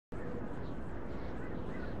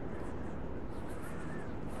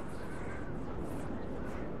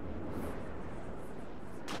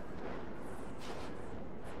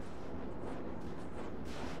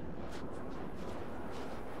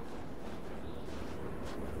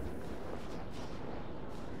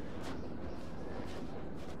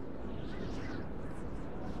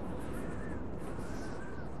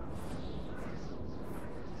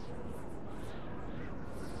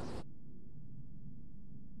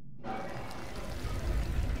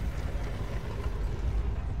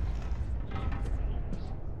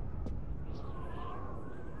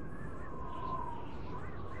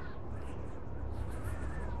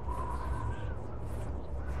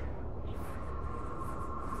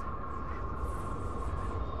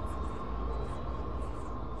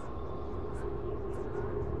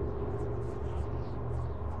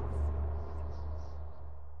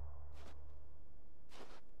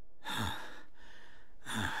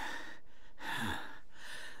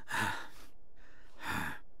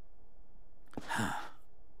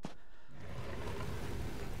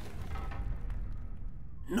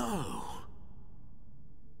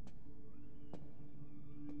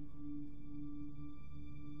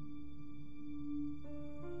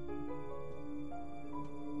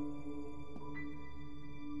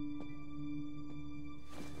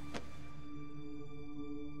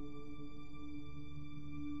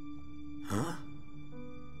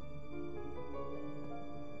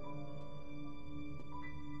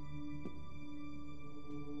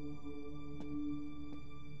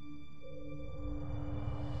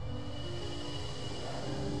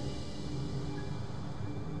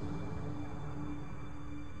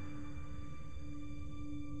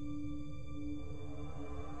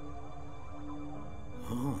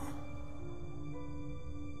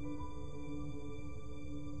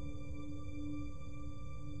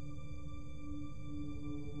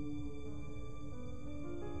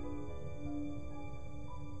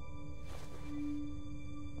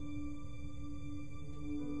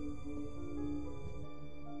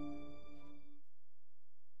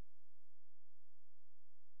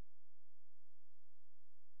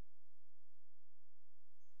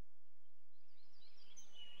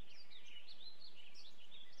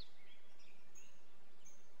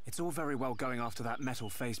It's all very well going after that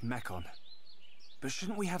metal-faced Mechon. But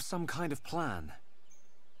shouldn't we have some kind of plan?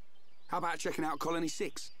 How about checking out Colony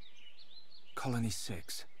 6? Colony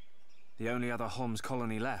 6? The only other Homs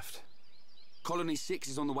colony left. Colony 6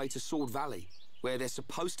 is on the way to Sword Valley, where there's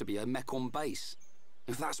supposed to be a Mechon base.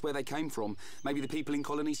 If that's where they came from, maybe the people in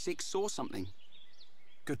Colony 6 saw something.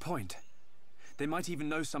 Good point. They might even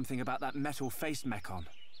know something about that metal-faced Mechon.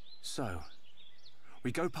 So,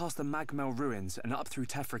 we go past the Magmel ruins and up through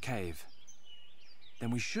Tephra Cave. Then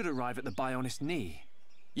we should arrive at the Bionist Knee.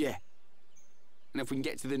 Yeah. And if we can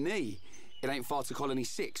get to the knee, it ain't far to Colony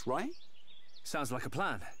 6, right? Sounds like a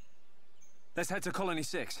plan. Let's head to Colony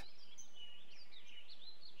 6.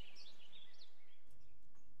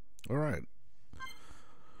 All right.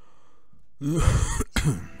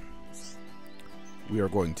 We are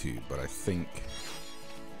going to, but I think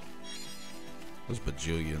there's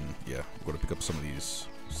bajillion. Yeah, we're going to pick up some of these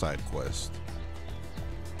side quests.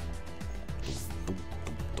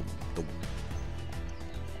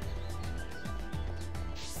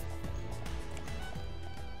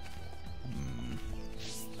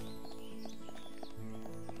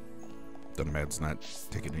 The Mad's not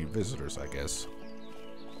taking any visitors, I guess.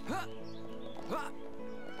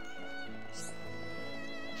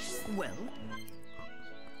 Well,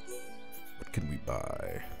 what can we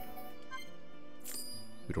buy?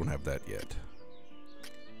 We don't have that yet.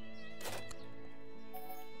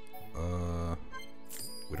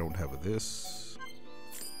 We don't have a this.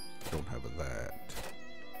 We don't have a that.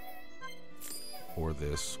 Or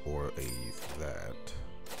this, or a that.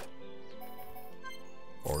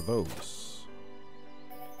 Or those.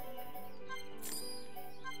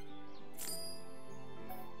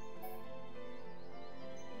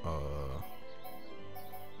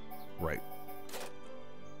 Right.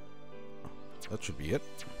 That should be it.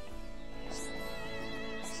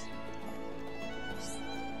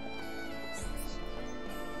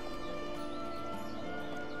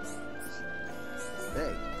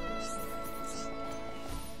 hey,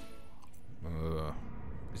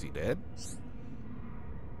 Is he dead?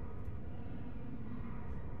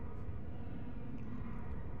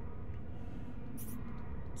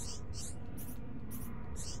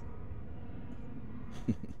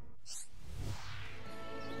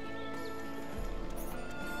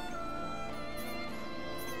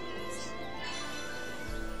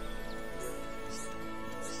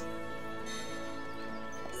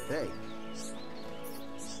 hey.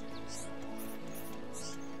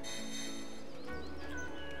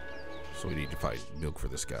 So we need to find milk for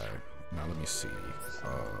this guy. Now let me see.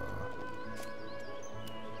 How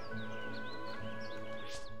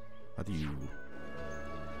do you...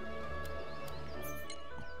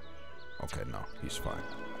 Okay, no, he's fine.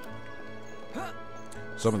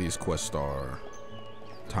 Some of these quests are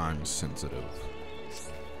time sensitive.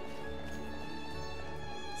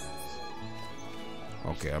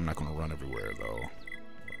 Okay, I'm not gonna run everywhere though.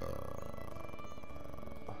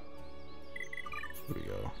 Here we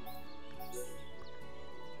go.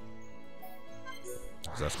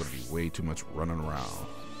 'Cause that's gonna be way too much running around.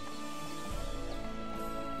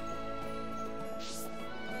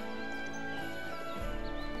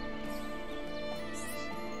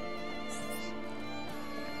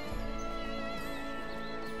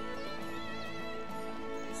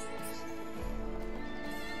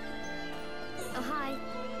 Oh, hi.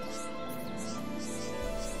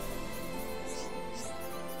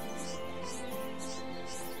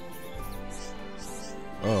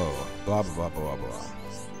 Oh, blah, blah, blah, blah, blah.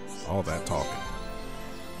 All that talking.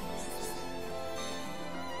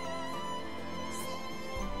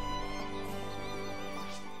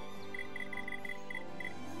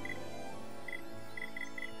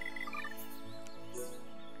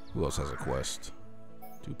 Who else has a quest?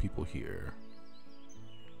 2 people here.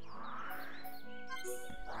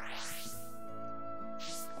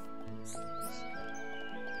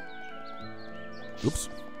 Oops.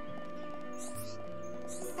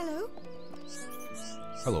 Hello?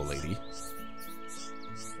 Hello, lady.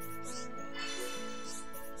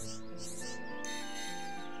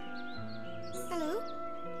 Hello?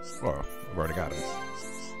 Oh, I've already got it.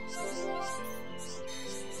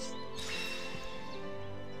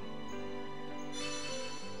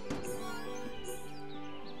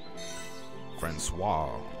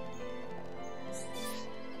 Francois.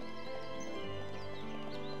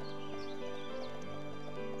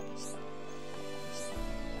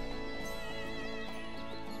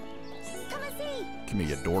 Come and see! Give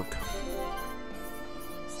me a dork.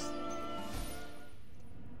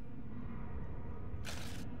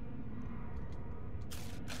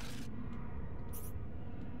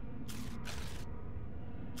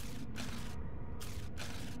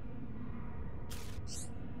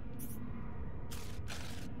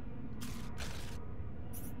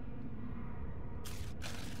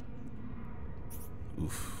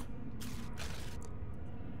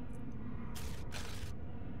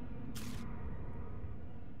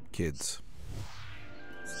 kids.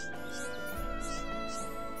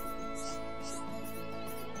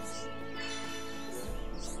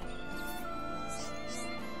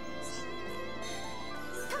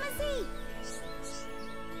 Come and see.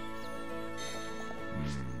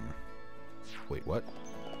 Wait, what?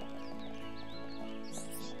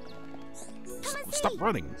 Come and see. Stop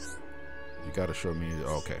running! You gotta show me.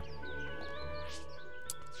 Okay.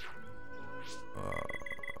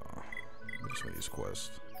 Some of these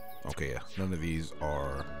quests. Okay, yeah. None of these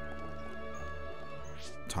are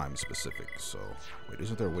time specific. So, wait,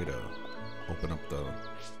 isn't there a way to open up the?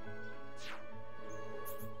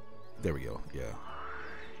 There we go. Yeah.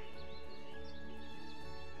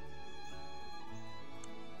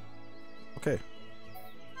 Okay.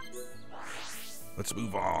 Let's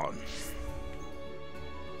move on.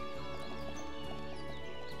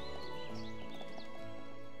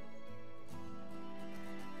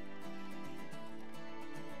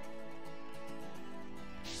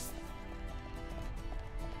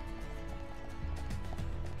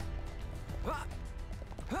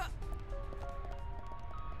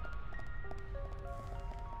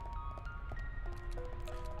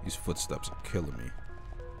 These footsteps are killing me.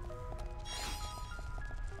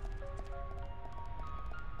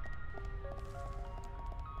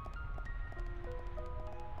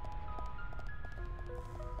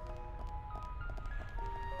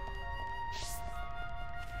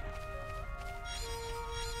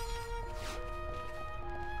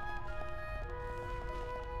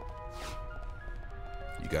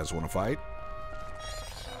 You guys want to fight?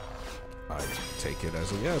 I take it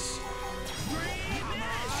as a yes.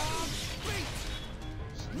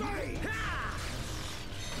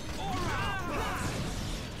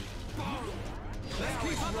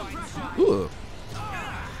 Ugh.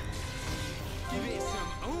 Give it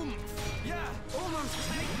some oomph. Yeah, almost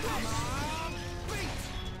take it. Beat.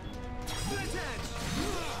 Split edge.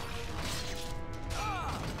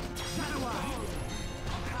 Shadow Eye.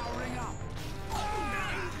 I'm powering up.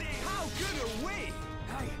 How good are we?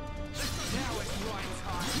 Hey, now it's right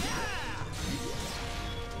time. Yeah.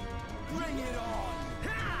 Bring it on.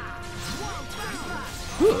 Wild backlash.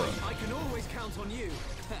 I can always count on you.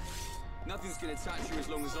 Nothing's gonna touch you as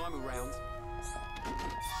long as I'm around.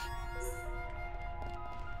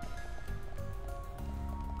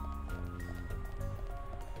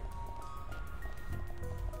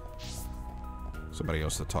 Somebody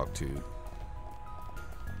else to talk to.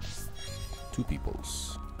 Two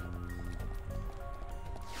peoples.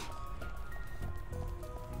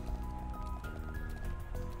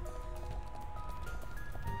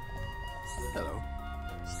 Hello.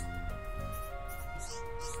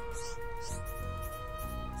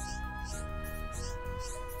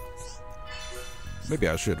 Maybe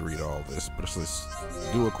I should read all this, but let's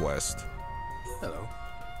do a quest. Hello.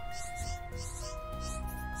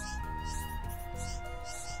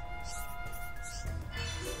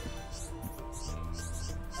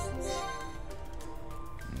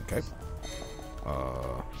 Okay.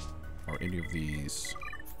 Are any of these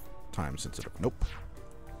time sensitive? Nope.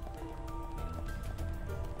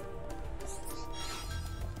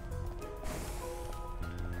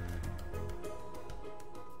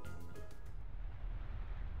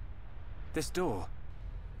 This door.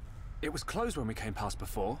 It was closed when we came past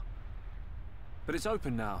before. But it's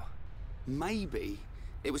open now. Maybe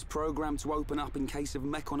it was programmed to open up in case of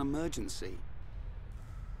Mechon emergency.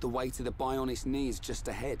 The way to the Bionis knee is just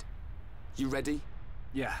ahead. You ready?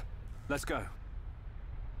 Yeah, let's go.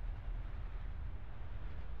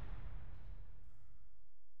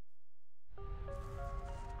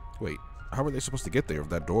 Wait, how were they supposed to get there if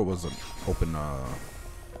that door wasn't open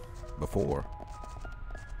before?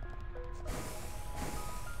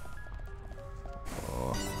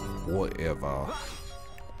 Whatever.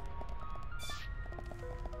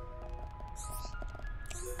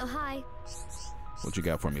 Oh, hi. What you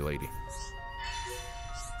got for me, lady?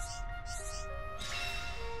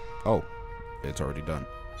 Oh, it's already done.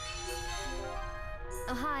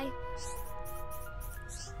 Oh, hi.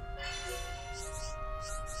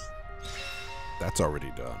 That's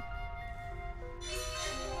already done.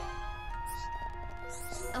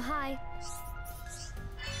 Oh, hi.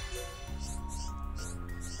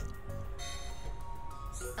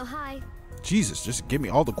 Oh, hi. Jesus, just give me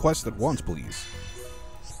all the quests at once, please.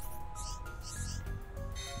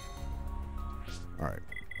 Alright.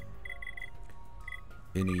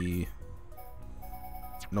 Any...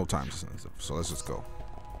 No time sensitive, so let's just go.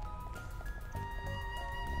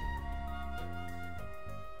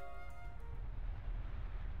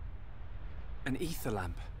 An ether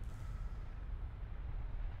lamp.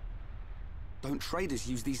 Don't traders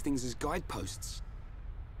use these things as guideposts?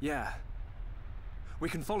 Yeah. We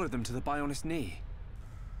can follow them to the Bionis knee.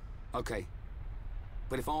 Okay.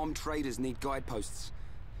 But if armed traders need guideposts,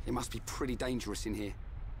 it must be pretty dangerous in here.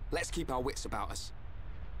 Let's keep our wits about us.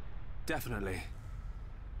 Definitely.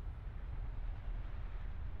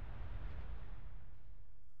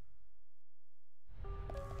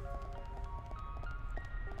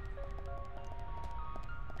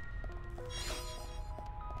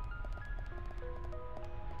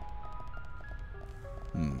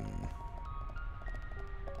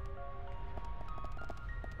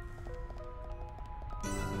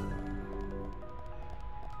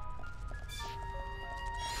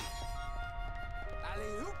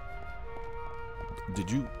 Alley-oop.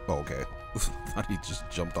 Did you? Oh, okay. I thought he just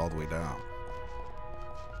jumped all the way down.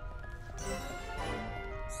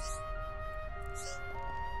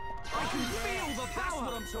 I can feel the power. That's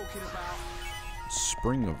what I'm talking about.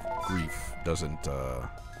 Spring of Grief doesn't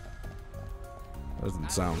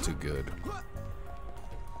sound too good.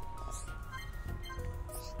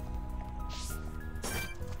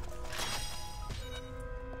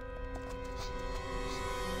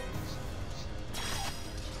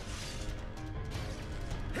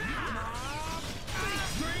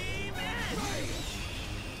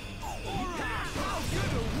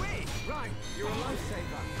 Right, you're a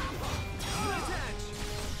lifesaver. Split edge.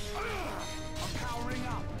 I'm powering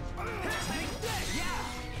up. Take this. Yeah.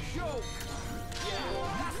 Shulk. Yeah.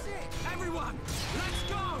 That's it. Everyone, let's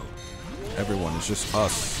go. Everyone is just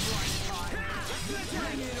us.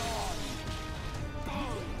 Bring it on.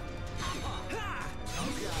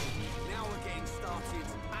 Okay, now we're getting started,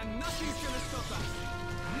 and nothing's gonna stop us.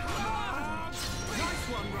 Nice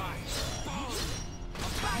one, right?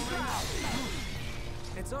 I'm powering up.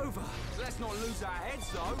 It's over. Let's not lose our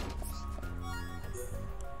heads, though.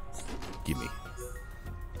 Gimme.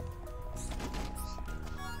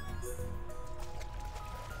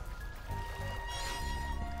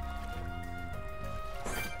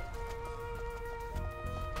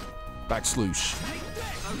 Back sloosh.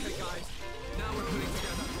 Okay, guys. Now we're putting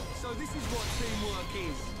together. So this is what teamwork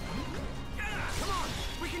is. Come on,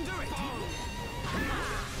 we can do it.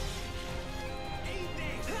 Eat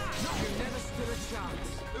this. You never stood a chance.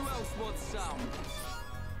 Who else wants some?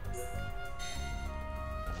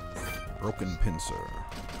 Broken pincer.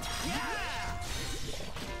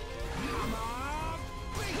 Come on.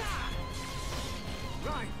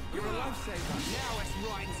 Right, you're a lifesaver. Now it's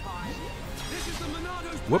right time. This is the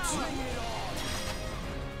Monado's Whoops. power. Bring it on.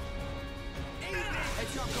 Eat this.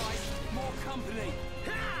 Heads up, guys. More company.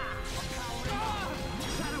 I'm powering up.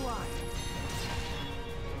 Shadow Eye.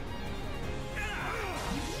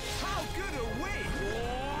 How good are we?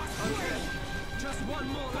 Okay, just one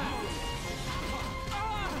more round.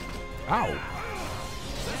 Ow.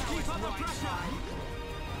 Let's keep up the pressure.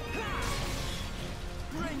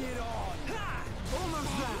 Bring it on.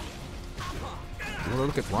 Almost there. You wanna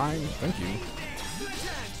look at Ryan? Thank you.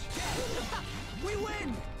 We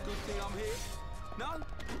win. Good thing I'm here. No?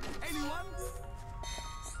 Anyone?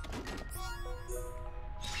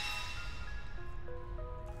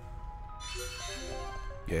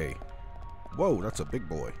 Yay. Whoa, that's a big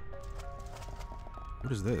boy.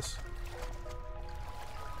 What is this?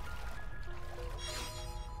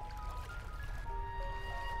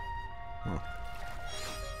 Huh.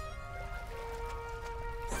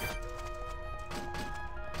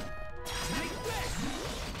 Take this.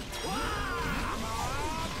 Come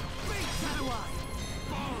on. Big Shadow Eye.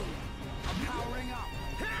 Boom. I'm powering up.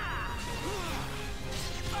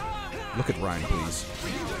 Look at Ryan, please.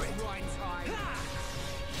 We can do it. Right time.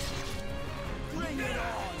 Bring it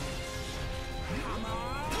on. Come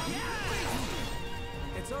on.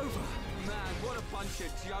 It's over. Man, what a bunch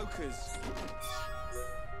of jokers.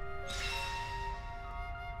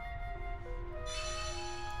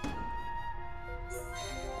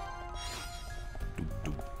 Doop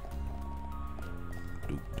doop.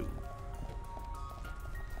 Doop doop.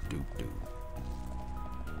 Doop doop.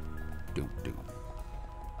 Doop doop.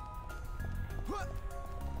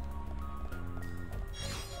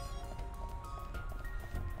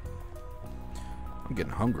 I'm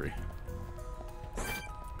getting hungry.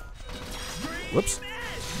 Whoops.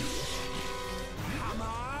 Come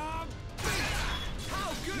on. How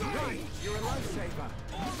good are you? You're a lifesaver.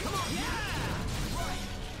 Come on. Yeah. Right.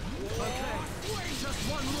 Okay. Just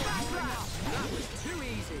one more round. That was too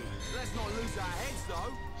easy. Let's not lose our heads,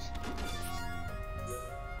 though.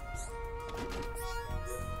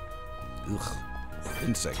 Ugh.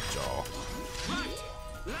 Insect jaw. Right.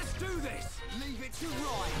 Let's do this. Leave it to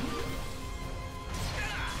Ryan.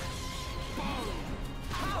 Boom.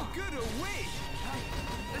 How good are we? Hey,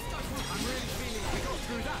 let's go for it. I'm really feeling we got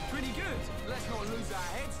through that pretty good. Let's not lose our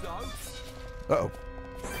heads, though. Uh-oh.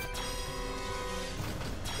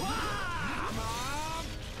 Come on,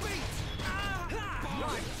 beat!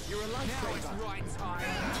 Right, you're a lifesaver. Now it's right time.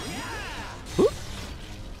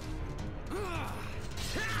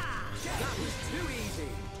 That was too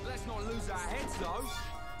easy. Let's not lose our heads, though.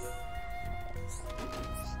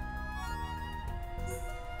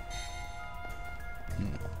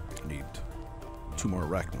 I need 2 more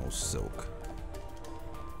arachno silk.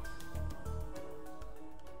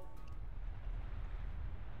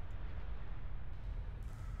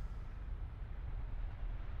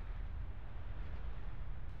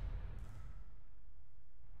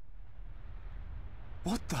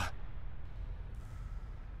 What the?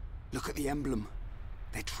 Look at the emblem.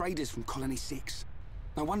 They're traders from Colony 6.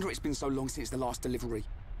 No wonder it's been so long since the last delivery.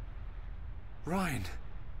 Ryan,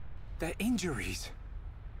 their injuries.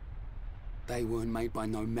 They weren't made by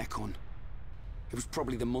no Mechon. It was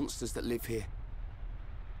probably the monsters that live here.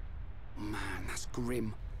 Man, that's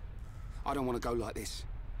grim. I don't want to go like this.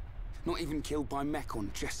 Not even killed by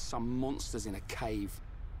Mechon, just some monsters in a cave.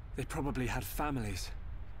 They probably had families.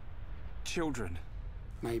 Children.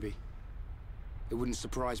 Maybe. It wouldn't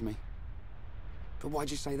surprise me. But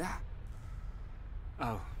why'd you say that?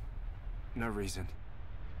 Oh, no reason.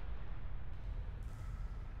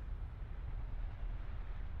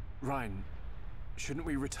 Ryan, shouldn't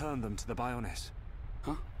we return them to the Bionis?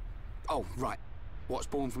 Huh? Oh, right. What's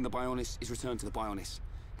born from the Bionis is returned to the Bionis.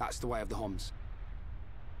 That's the way of the Homs.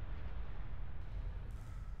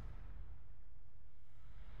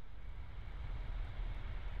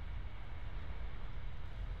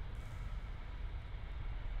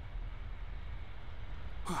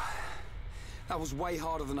 That was way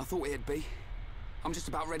harder than I thought it'd be. I'm just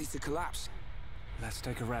about ready to collapse. Let's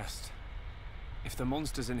take a rest. If the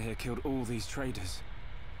monsters in here killed all these traders,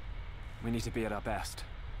 we need to be at our best.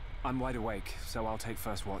 I'm wide awake, so I'll take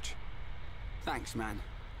first watch. Thanks, man.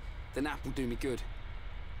 The nap will do me good.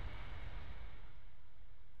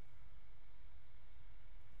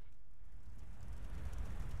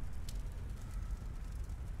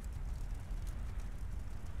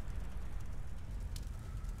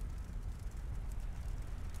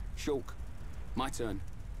 Shulk, my turn.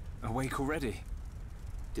 Awake already?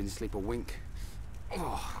 Didn't sleep a wink.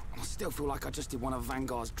 Oh, I still feel like I just did one of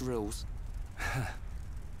Vanguard's drills.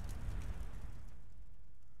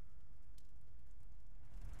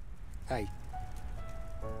 Hey.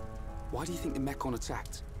 Why do you think the Mechon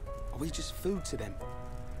attacked? Are we just food to them?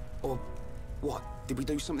 Or what? Did we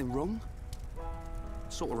do something wrong?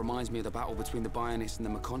 Sort of reminds me of the battle between the Bionis and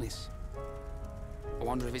the Mechonis. I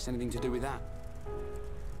wonder if it's anything to do with that.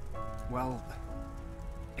 Well,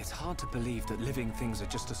 it's hard to believe that living things are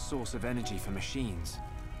just a source of energy for machines.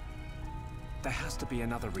 There has to be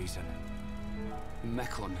another reason.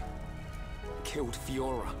 Mechon killed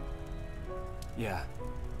Fiora. Yeah.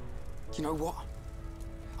 You know what?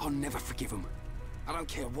 I'll never forgive them. I don't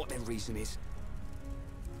care what their reason is.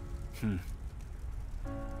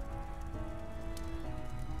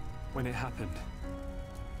 When it happened,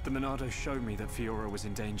 the Monado showed me that Fiora was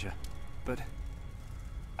in danger, but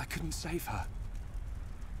I couldn't save her.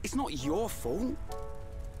 It's not your fault.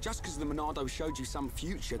 Just because the Monado showed you some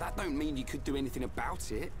future, that don't mean you could do anything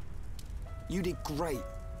about it. You did great.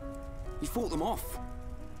 You fought them off.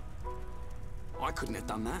 I couldn't have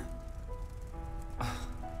done that.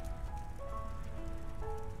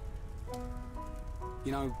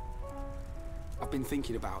 You know, I've been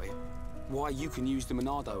thinking about it. Why you can use the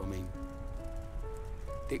Monado, I mean.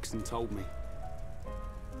 Dixon told me.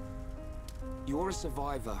 You're a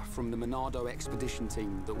survivor from the Monado expedition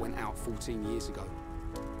team that went out 14 years ago.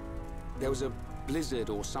 There was a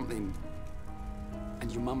blizzard or something,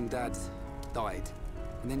 and your mum and dad died.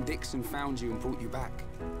 And then Dixon found you and brought you back.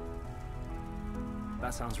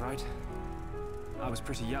 That sounds right. I was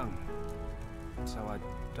pretty young, so I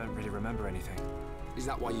don't really remember anything. Is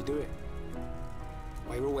that why you do it?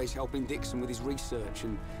 Why you're always helping Dixon with his research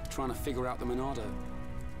and trying to figure out the Monado?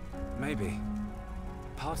 Maybe.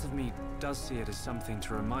 Part of me does see it as something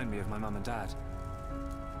to remind me of my mum and dad.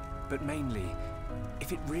 But mainly,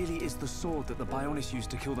 if it really is the sword that the Bionis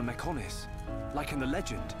used to kill the Mechonis, like in the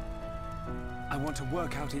legend, I want to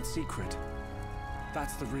work out its secret.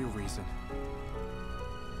 That's the real reason.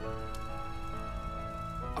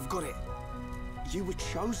 I've got it. You were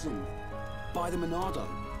chosen by the Monado.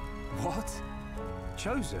 What?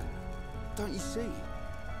 Chosen? Don't you see?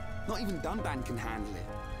 Not even Dunban can handle it.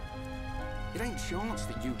 It ain't chance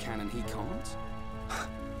that you can and he can't.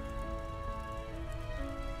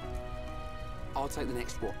 I'll take the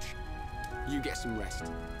next watch. You get some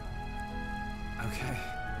rest. Okay,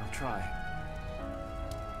 I'll try.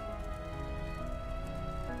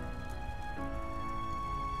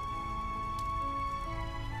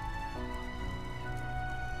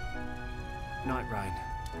 Night, Rhine.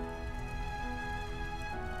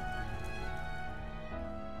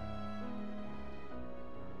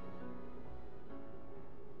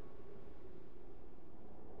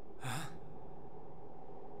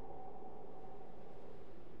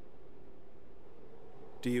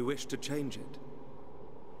 Do you wish to change it?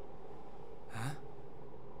 Huh?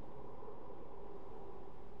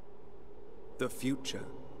 The future.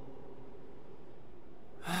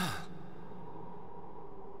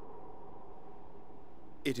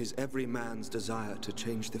 It is every man's desire to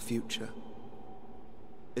change the future.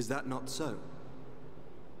 Is that not so?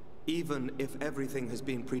 Even if everything has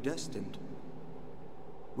been predestined,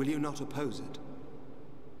 will you not oppose it?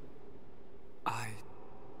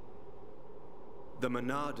 The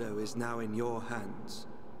Monado is now in your hands.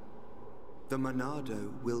 The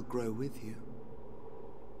Monado will grow with you.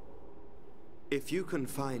 If you can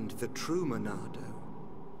find the true Monado,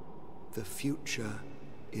 the future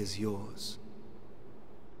is yours.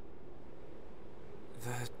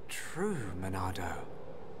 The true Monado.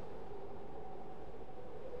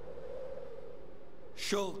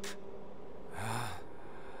 Shulk!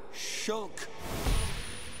 Shulk!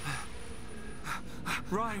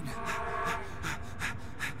 Rhine!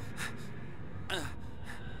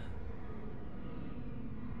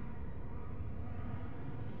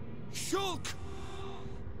 Shulk!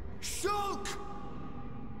 Shulk!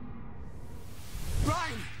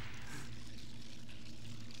 Rhine!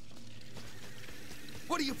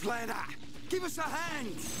 What are you playing at? Give us a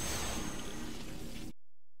hand!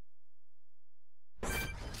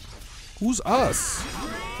 Who's us?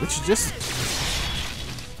 Let's just...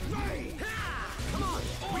 Come on!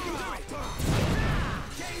 We can do it!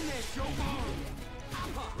 Get in there, Shulk!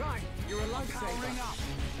 Right, you're a lifesaver. Powering up.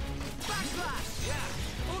 Backslash!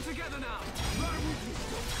 Yeah! All together now! Right with you,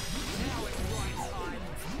 Now it's right time.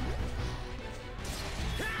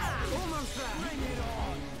 Almost there! Bring it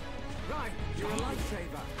on! Right, you're a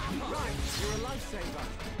lifesaver. Right, you're a lifesaver.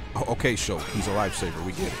 Oh, okay, Shulk. He's a lifesaver.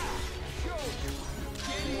 We get it. Get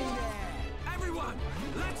in there! Everyone,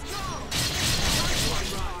 let's go!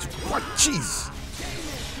 What? Jeez.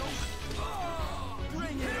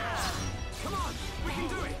 Bring it on! Come on, we can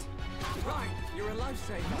do it! Right, you're a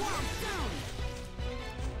lifesaver. Down!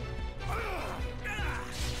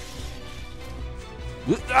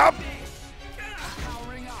 Up.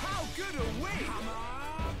 Powering up. How good are we?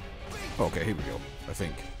 Okay, here we go. I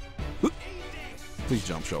think. Please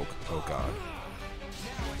jump, Shulk. Oh God.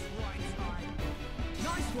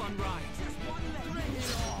 Nice one, Ryan. Bring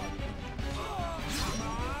it on.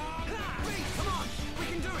 Come on, we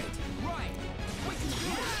can do it. Right, we can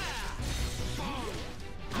do it.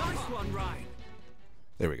 Nice one, Ryan.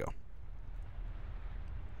 There we go.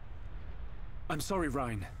 I'm sorry,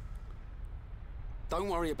 Rhine. Don't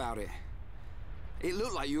worry about it. It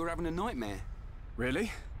looked like you were having a nightmare. Really?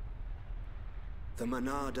 The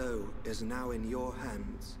Monado is now in your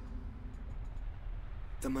hands.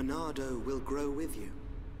 The Monado will grow with you.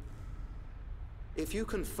 If you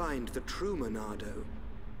can find the true Monado,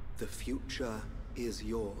 the future is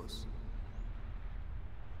yours.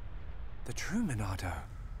 The true Monado?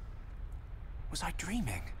 Was I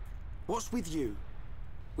dreaming? What's with you?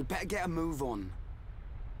 We'd better get a move on.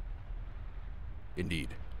 Indeed.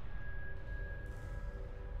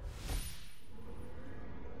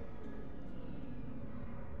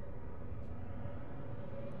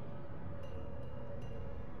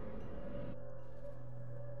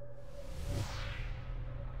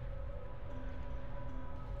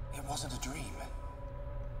 It wasn't a dream.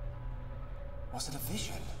 Was it a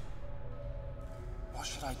vision? What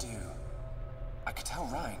should I do? I could tell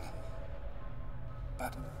Rhine.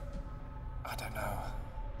 But I don't know.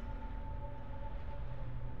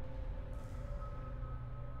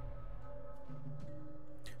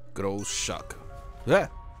 Good old Shulk. Yeah.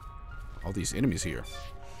 All these enemies here.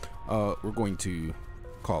 We're going to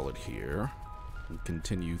call it here and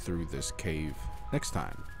continue through this cave next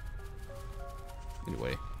time.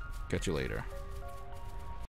 Anyway, catch you later.